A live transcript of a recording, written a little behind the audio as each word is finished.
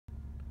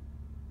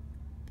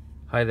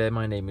Hi there,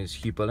 my name is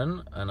Hugh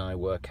Bullen and I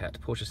work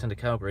at Porsche Centre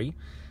Calgary,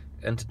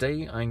 and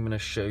today I'm going to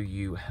show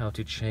you how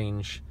to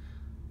change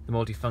the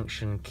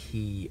multifunction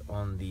key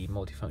on the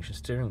multifunction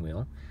steering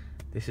wheel.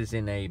 This is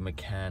in a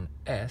Macan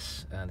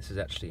S, and this is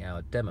actually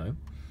our demo.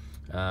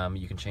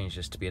 You can change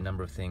this to be a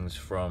number of things,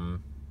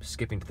 from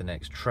skipping to the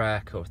next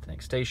track or to the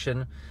next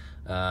station,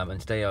 and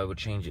today I would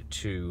change it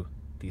to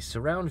the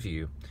surround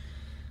view.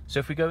 So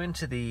if we go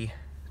into the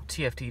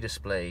TFT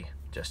display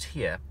just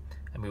here,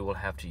 and we will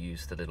have to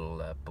use the little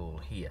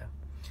ball here.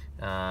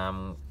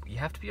 You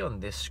have to be on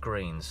this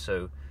screen,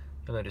 so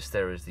you'll notice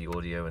there is the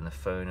audio and the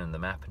phone and the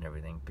map and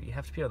everything, but you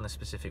have to be on this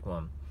specific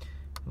one.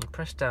 And you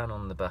press down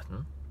on the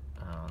button,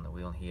 on the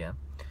wheel here,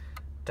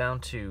 down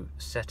to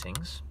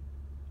settings,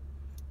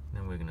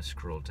 then we're going to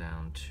scroll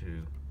down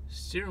to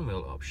steering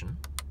wheel option,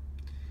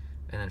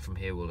 and then from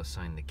here we'll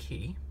assign the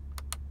key.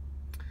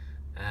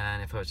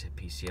 And if I was to hit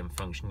PCM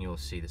function, you'll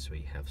see this is where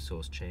you have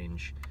source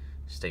change,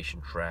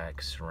 station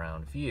track,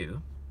 surround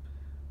view,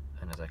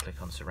 and as I click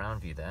on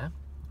surround view there,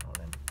 I'll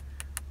then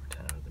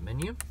return out of the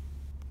menu,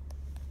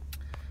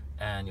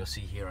 and you'll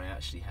see here I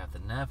actually have the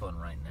nav on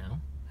right now,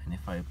 and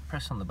if I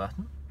press on the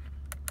button,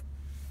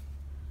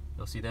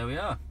 you'll see there we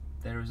are.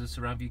 There is a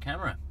surround view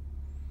camera.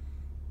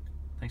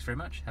 Thanks very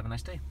much. Have a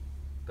nice day.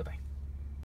 Bye-bye.